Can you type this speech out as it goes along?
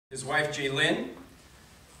his wife Jaylyn,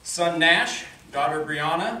 son Nash, daughter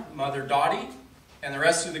Brianna, mother Dottie, and the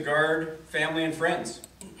rest of the Guard family and friends.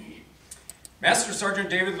 Master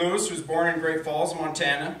Sergeant David Lewis was born in Great Falls,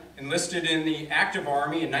 Montana, enlisted in the active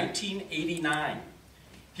Army in 1989.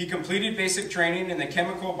 He completed basic training in the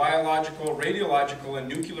Chemical, Biological, Radiological, and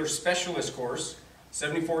Nuclear Specialist Course,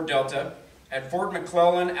 74 Delta, at Fort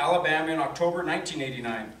McClellan, Alabama in October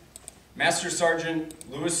 1989. Master Sergeant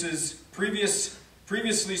Lewis's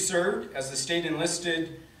previously served as the State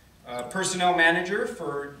Enlisted Personnel Manager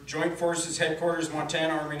for Joint Forces Headquarters,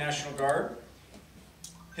 Montana Army National Guard.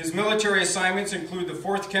 His military assignments include the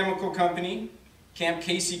 4th Chemical Company, Camp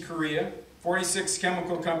Casey, Korea, 46th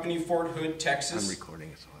Chemical Company, Fort Hood, Texas. I'm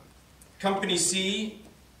recording as well. Company C,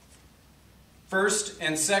 1st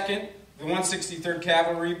and 2nd, the 163rd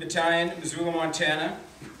Cavalry Battalion, Missoula, Montana.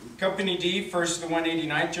 Company D, 1st of the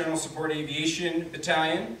 189th General Support Aviation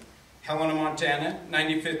Battalion, Helena, Montana.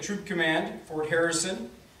 95th Troop Command, Fort Harrison.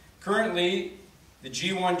 Currently, the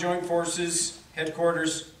G1 Joint Forces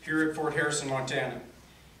Headquarters here at Fort Harrison, Montana.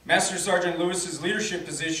 Master Sergeant Lewis's leadership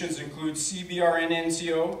positions include CBRN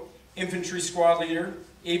NCO, Infantry Squad Leader,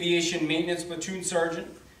 Aviation Maintenance Platoon Sergeant,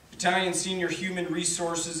 Battalion Senior Human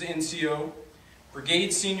Resources NCO,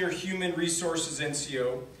 Brigade Senior Human Resources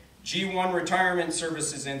NCO, G1 Retirement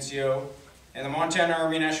Services NCO, and the Montana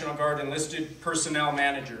Army National Guard Enlisted Personnel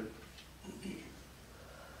Manager.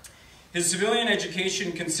 His civilian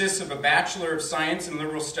education consists of a Bachelor of Science in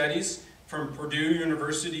Liberal Studies from Purdue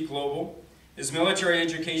University Global. His military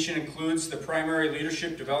education includes the Primary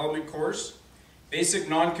Leadership Development Course, Basic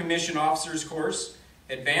Non-Commissioned Officers Course,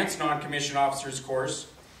 Advanced Non-Commissioned Officers Course,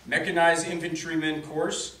 Mechanized Infantryman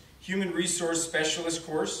Course, Human Resource Specialist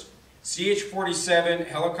Course, CH-47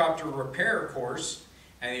 Helicopter Repair Course,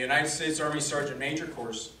 and the United States Army Sergeant Major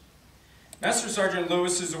Course. Master Sergeant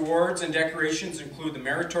Lewis's awards and decorations include the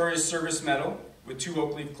Meritorious Service Medal with 2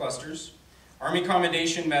 oak leaf clusters, Army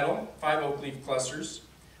Commendation Medal, 5 oak leaf clusters,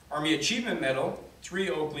 Army Achievement Medal, 3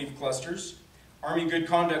 oak leaf clusters, Army Good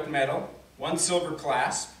Conduct Medal, 1 silver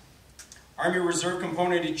clasp, Army Reserve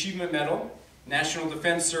Component Achievement Medal, National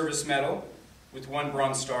Defense Service Medal with 1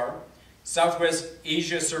 Bronze Star, Southwest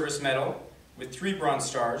Asia Service Medal with 3 Bronze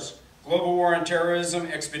Stars, Global War on Terrorism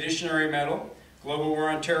Expeditionary Medal, Global War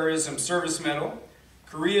on Terrorism Service Medal,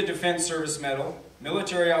 Korea Defense Service Medal,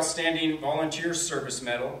 Military Outstanding Volunteer Service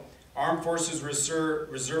Medal, Armed Forces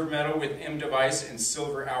Reserve Medal with M device and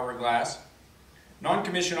silver hourglass,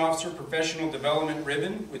 Non-Commissioned Officer Professional Development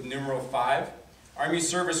Ribbon with numeral 5, Army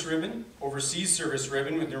Service Ribbon, Overseas Service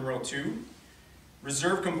Ribbon with numeral 2,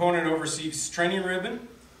 Reserve Component Overseas Training Ribbon,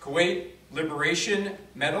 Kuwait Liberation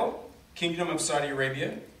Medal, Kingdom of Saudi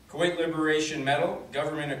Arabia, Kuwait Liberation Medal,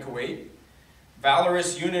 Government of Kuwait,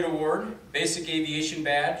 Valorous Unit Award, Basic Aviation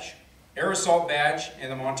Badge, Air Assault Badge,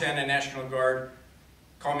 and the Montana National Guard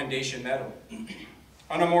Commendation Medal.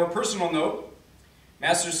 On a more personal note,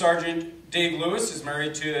 Master Sergeant Dave Lewis is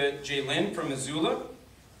married to Jaylyn from Missoula,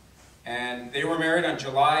 and they were married on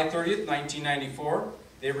July 30th, 1994.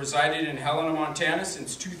 They've resided in Helena, Montana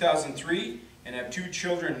since 2003 and have 2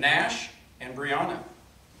 children, Nash and Brianna.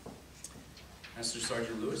 Master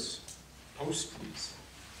Sergeant Lewis, post please.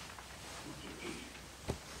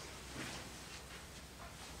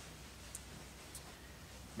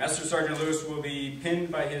 Master Sergeant Lewis will be pinned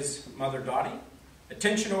by his mother Dottie.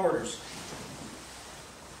 Attention orders.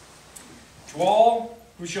 To all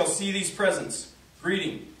who shall see these presents,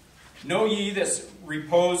 greeting. Know ye that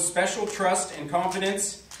repose special trust and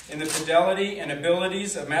confidence in the fidelity and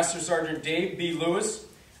abilities of Master Sergeant Dave B. Lewis.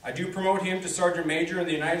 I do promote him to Sergeant Major in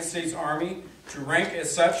the United States Army to rank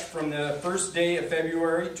as such from the first day of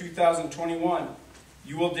February 2021.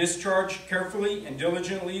 You will discharge carefully and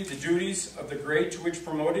diligently the duties of the grade to which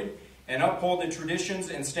promoted and uphold the traditions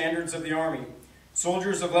and standards of the Army.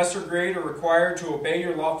 Soldiers of lesser grade are required to obey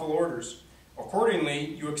your lawful orders.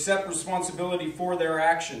 Accordingly, you accept responsibility for their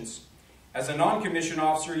actions. As a non-commissioned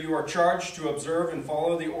officer, you are charged to observe and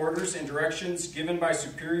follow the orders and directions given by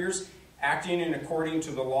superiors acting in according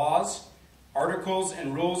to the laws, articles,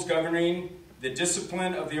 and rules governing the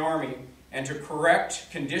discipline of the Army, and to correct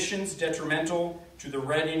conditions detrimental to the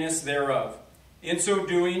readiness thereof. In so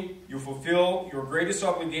doing, you fulfill your greatest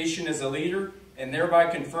obligation as a leader and thereby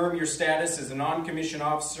confirm your status as a non-commissioned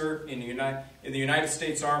officer in the United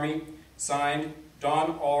States Army. Signed,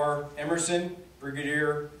 Don R. Emerson,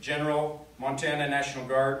 Brigadier General, Montana National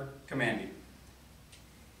Guard, Commanding.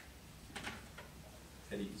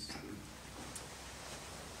 At ease.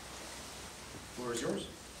 The floor is yours.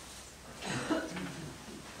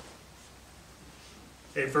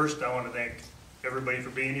 Hey, first I want to thank everybody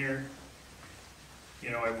for being here.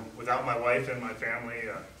 You know, without my wife and my family,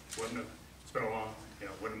 it's been a long,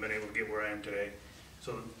 wouldn't have been able to get where I am today.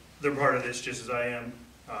 So they're part of this just as I am.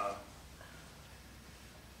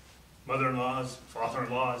 Mother-in-laws,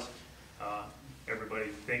 father-in-laws, everybody,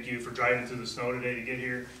 thank you for driving through the snow today to get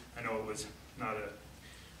here. I know it was not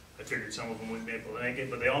I figured some of them wouldn't be able to make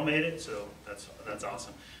it, but they all made it, so that's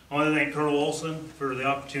awesome. I want to thank Colonel Olson for the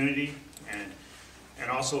opportunity, and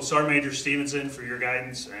also Sergeant Major Stevenson for your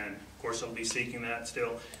guidance, and of course I'll be seeking that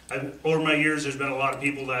still. Over my years, there's been a lot of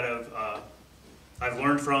people that I've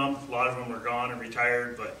learned from. A lot of them are gone and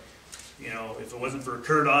retired, but if it wasn't for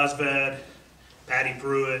Kurt Osved, Patty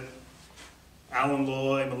Pruitt, Alan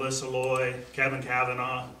Loy, Melissa Loy, Kevin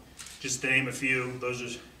Kavanaugh, just to name a few, those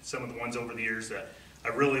are some of the ones over the years that I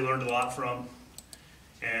really learned a lot from.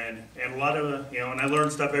 And a lot of, and I learn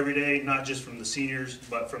stuff every day, not just from the seniors,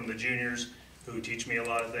 but from the juniors who teach me a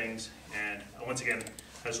lot of things. And once again,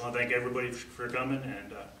 I just want to thank everybody for coming,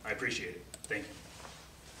 and I appreciate it. Thank you.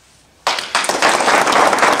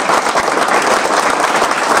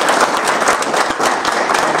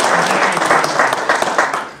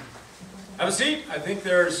 Have a seat. I think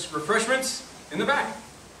there's refreshments in the back.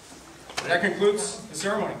 That concludes the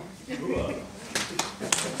ceremony.